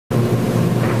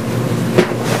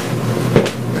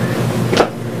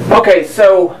Okay,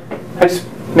 so I just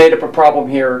made up a problem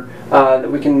here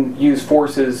that we can use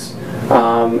forces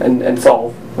and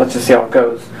solve. Let's just see how it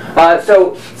goes.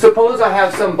 So suppose I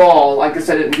have some ball, like I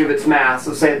said, it didn't give its mass.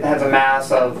 Let's say it has a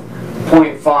mass of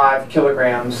 0.5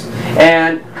 kilograms.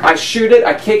 And I shoot it,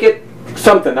 I kick it,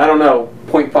 something, I don't know,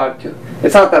 0.5.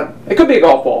 It's not that, it could be a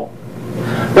golf ball.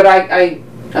 But I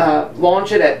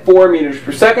launch it at 4 meters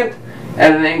per second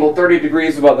at an angle 30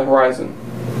 degrees above the horizon.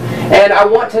 And I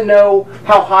want to know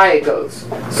how high it goes.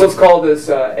 So let's call this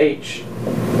h.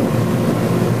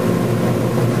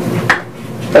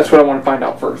 That's what I want to find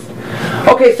out first.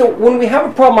 Okay, so when we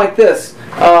have a problem like this,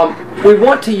 we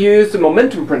want to use the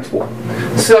momentum principle.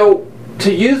 So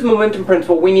to use the momentum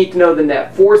principle, we need to know the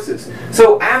net forces.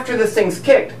 So after this thing's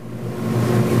kicked,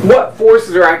 what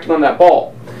forces are acting on that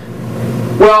ball?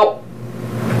 Well,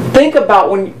 think about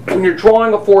when you're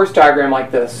drawing a force diagram like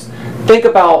this, think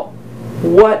about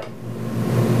what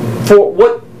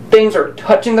things are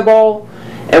touching the ball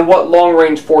and what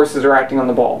long-range forces are acting on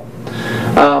the ball.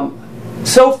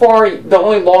 So far, the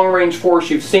only long-range force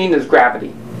you've seen is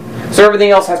gravity. So everything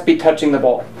else has to be touching the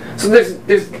ball. So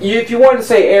if you wanted to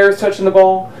say air is touching the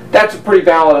ball, that's a pretty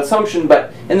valid assumption,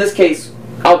 but in this case,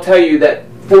 I'll tell you that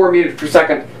 4 meters per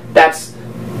second, that's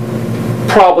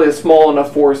probably a small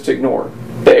enough force to ignore,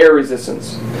 the air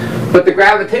resistance. But the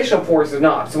gravitational force is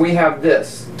not, so we have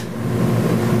this.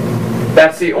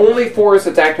 That's the only force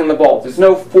that's acting on the ball. There's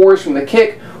no force from the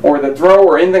kick or the throw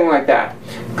or anything like that.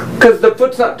 Because the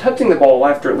foot's not touching the ball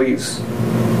after it leaves.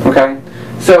 Okay?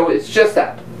 So it's just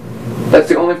that. That's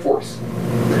the only force.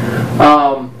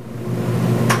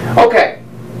 Okay.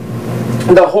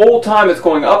 The whole time it's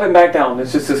going up and back down.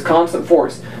 It's just this constant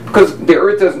force. Because the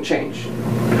Earth doesn't change.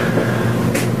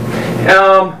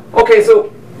 Okay, so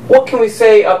what can we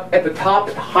say up at the top,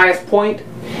 at the highest point?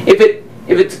 If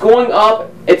it's going up,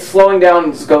 it's slowing down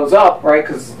and just goes up, right?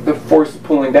 Because the force is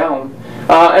pulling down.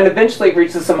 And eventually it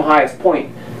reaches some highest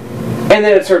point. And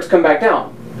then it starts to come back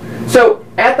down. So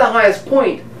at the highest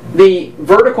point, the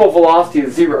vertical velocity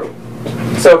is 0.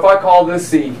 So if I call this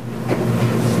the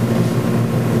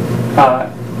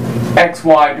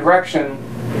xy direction,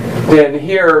 then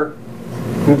here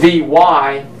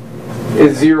Vy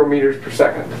is 0 meters per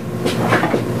second.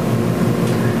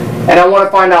 And I want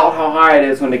to find out how high it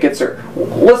is when it gets there.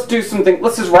 Let's do something.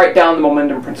 Let's just write down the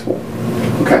momentum principle.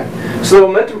 Okay. So the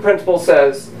momentum principle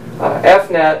says F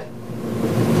net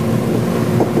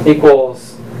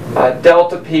equals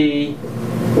delta P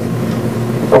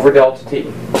over delta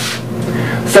T.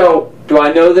 So do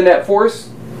I know the net force?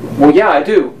 Well, yeah, I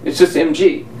do. It's just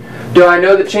mg. Do I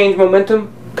know the change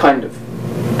momentum? Kind of.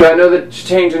 Do I know the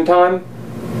change in time?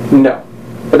 No.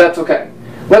 But that's okay.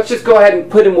 Let's just go ahead and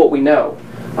put in what we know.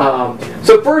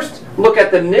 So first, look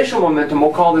at the initial momentum.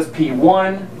 We'll call this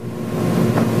P1.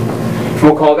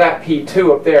 We'll call that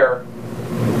P2 up there.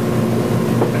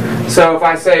 So if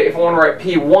I want to write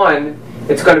P1,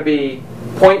 it's going to be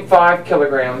 0.5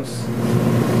 kilograms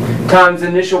times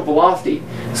initial velocity.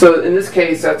 So in this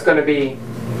case, that's going to be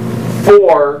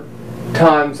 4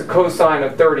 times the cosine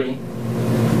of 30,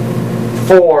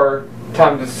 4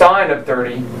 times the sine of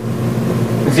 30,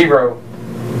 0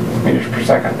 meters per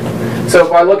second. So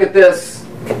if I look at this,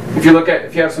 if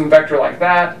you have some vector like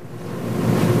that,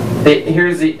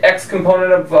 here's the x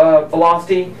component of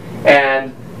velocity,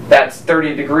 and that's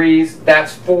 30 degrees.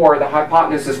 That's 4. The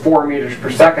hypotenuse is 4 meters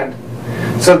per second.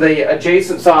 So the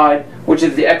adjacent side, which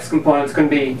is the x component, is going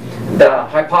to be the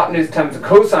hypotenuse times the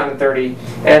cosine of 30,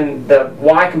 and the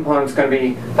y component is going to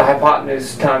be the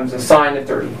hypotenuse times the sine of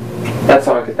 30. That's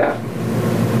how I get that.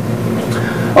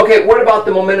 Okay, what about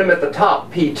the momentum at the top,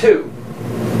 P2?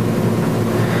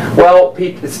 Well,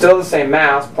 it's still the same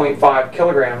mass, 0.5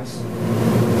 kilograms.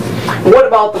 What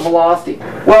about the velocity?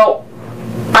 Well,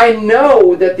 I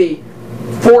know that the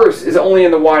force is only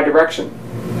in the y direction.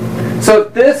 So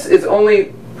if this is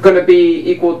only going to be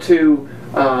equal to,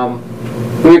 let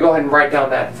me go ahead and write down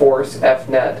that force, F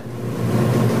net.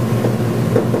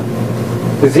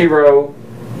 0,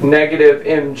 negative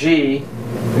mg,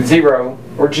 0,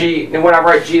 or g, and when I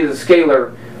write g as a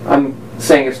scalar, I'm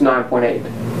saying it's 9.8.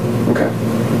 Okay.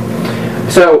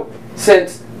 So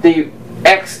since the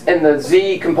x and the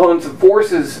z components of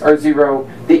forces are 0,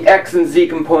 the x and z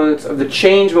components of the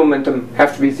change momentum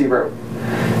have to be 0.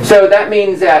 So that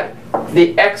means that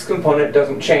the x component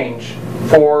doesn't change.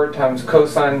 4 times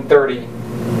cosine 30.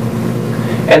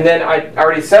 And then I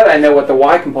already said I know what the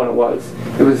y component was.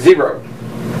 It was 0.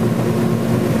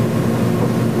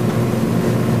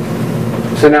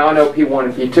 So now I know P1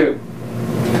 and P2.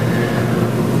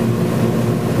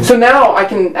 So now I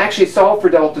can actually solve for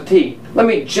delta t. Let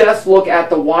me just look at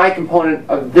the y component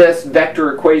of this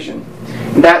vector equation.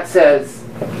 That says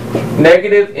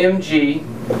negative mg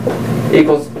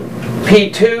equals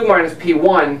p2 minus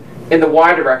p1 in the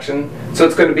y direction. So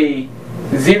it's going to be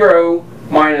 0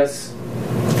 minus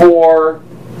 4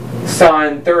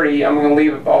 sine 30. I'm going to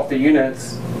leave it off the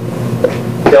units.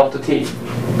 Delta t.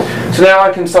 So now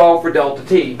I can solve for delta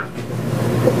t.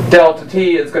 Delta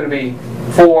t is going to be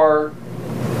 4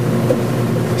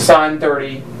 sine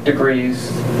 30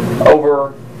 degrees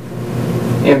over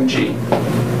mg.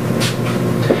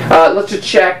 Let's just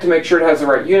check to make sure it has the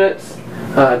right units.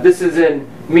 This is in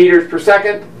meters per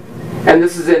second, and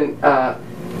this is in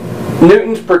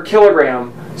newtons per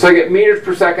kilogram. So I get meters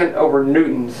per second over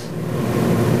newtons.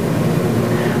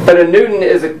 But a newton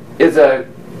is a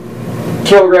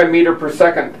kilogram meter per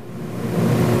second.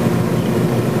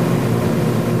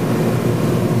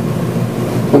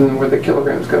 And then where the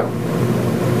kilograms go?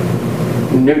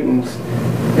 Newtons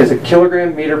is a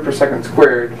kilogram meter per second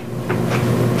squared.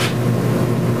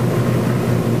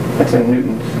 That's in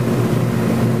newtons.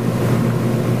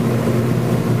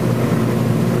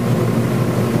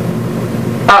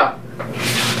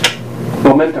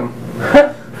 Momentum.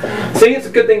 See, it's a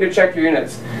good thing to check your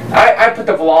units. I put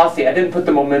the velocity, I didn't put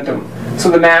the momentum. So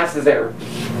the mass is there.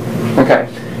 Okay.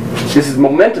 This is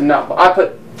momentum now. I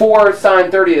put 4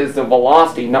 sine 30 as the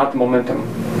velocity, not the momentum.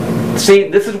 See,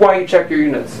 this is why you check your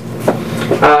units.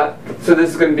 So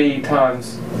this is going to be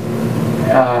times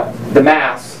the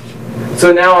mass.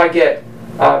 So now I get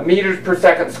meters per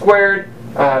second squared.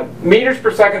 Meters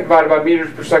per second divided by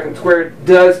meters per second squared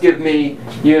does give me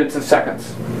units of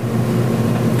seconds.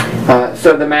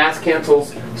 So the mass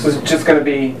cancels, so it's just going to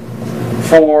be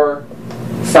 4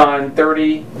 sine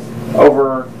 30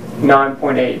 over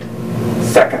 9.8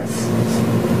 seconds.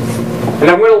 And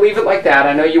I'm going to leave it like that.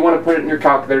 I know you want to put it in your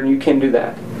calculator, and you can do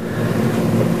that.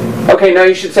 Okay, now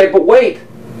you should say, but wait,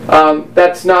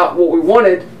 that's not what we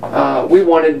wanted. We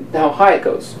wanted how high it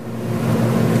goes.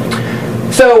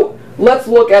 So let's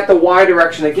look at the y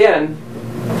direction again.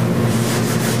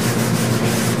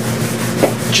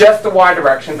 Just the y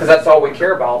direction, because that's all we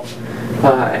care about.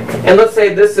 And let's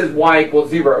say this is y equals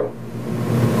 0.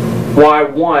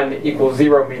 y1 equals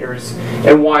 0 meters,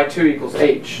 and y2 equals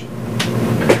h.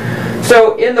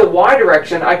 So in the y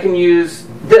direction, I can use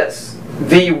this,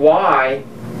 Vy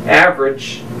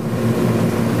average.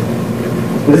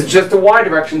 This is just the y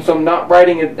direction, so I'm not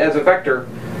writing it as a vector.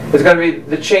 It's going to be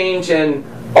the change in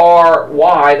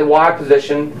Ry, the y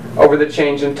position, over the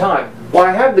change in time. Well,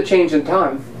 I have the change in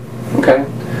time. Okay,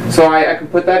 so I can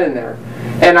put that in there.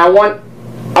 And I want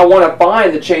to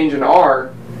find the change in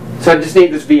r, so I just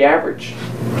need this V average.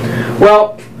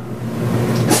 Well,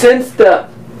 since the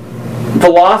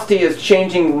velocity is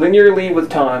changing linearly with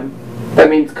time, that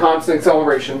means constant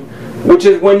acceleration, which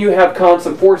is when you have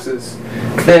constant forces,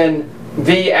 then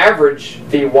V average,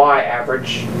 Vy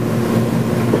average,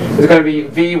 is going to be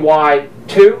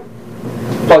Vy2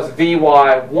 plus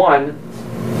Vy1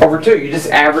 over 2. You just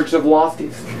average the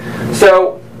velocities.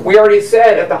 So we already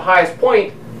said at the highest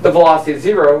point the velocity is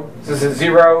 0. So this is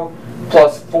 0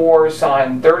 plus 4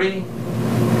 sine 30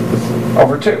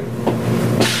 over 2.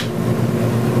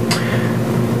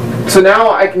 So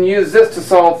now I can use this to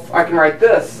solve. I can write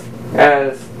this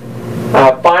as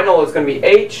final is going to be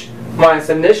h minus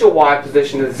initial y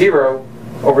position is 0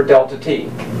 over delta t.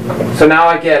 So now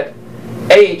I get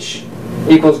h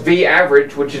equals V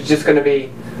average, which is just going to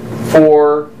be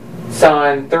 4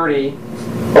 sine 30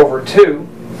 over 2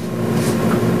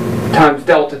 times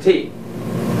delta t.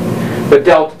 But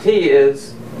delta t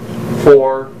is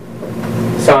 4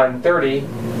 sine 30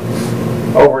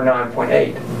 over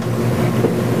 9.8.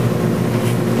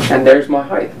 And there's my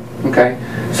height. Okay.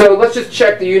 So let's just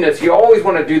check the units. You always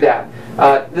want to do that.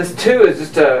 This 2 is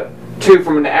just a 2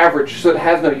 from an average, so it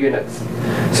has no units.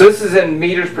 So this is in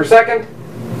meters per second.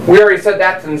 We already said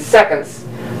that's in seconds.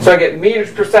 So I get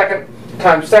meters per second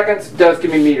times seconds does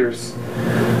give me meters.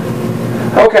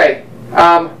 Okay,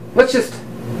 let me just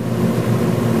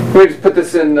put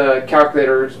this in the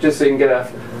calculator just so you can get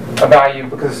a value,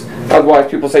 because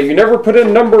otherwise people say you never put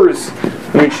in numbers.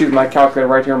 Let me choose my calculator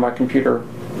right here on my computer.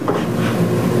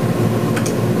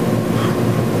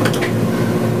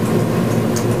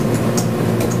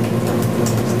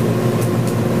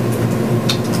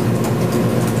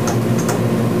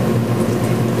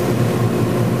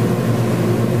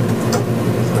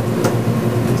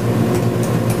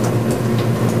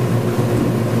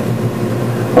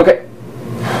 Okay.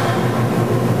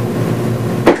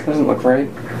 Doesn't look right.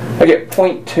 I get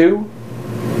 0.2.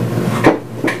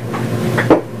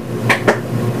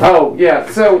 Oh, yeah,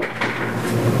 so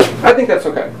I think that's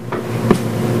okay.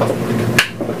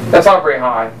 That's not very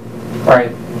high,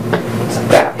 right? It's like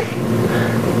that.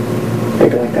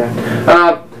 Maybe like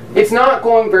that. It's not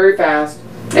going very fast,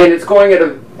 and it's going at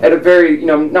a very,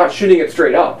 not shooting it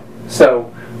straight up.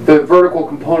 So the vertical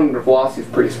component of velocity is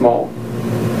pretty small.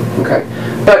 Okay,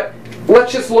 but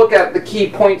let's just look at the key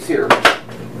points here.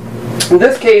 In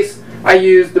this case, I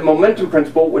used the momentum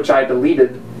principle, which I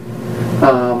deleted.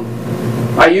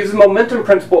 I use the momentum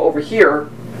principle over here.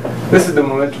 This is the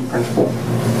momentum principle.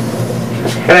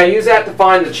 And I use that to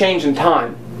find the change in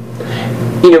time.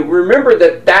 Remember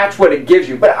that that's what it gives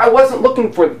you, but I wasn't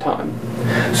looking for the time.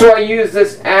 So I use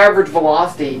this average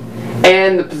velocity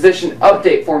and the position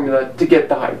update formula to get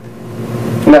the height.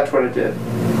 And that's what I did.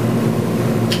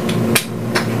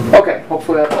 Okay,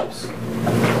 hopefully that helps.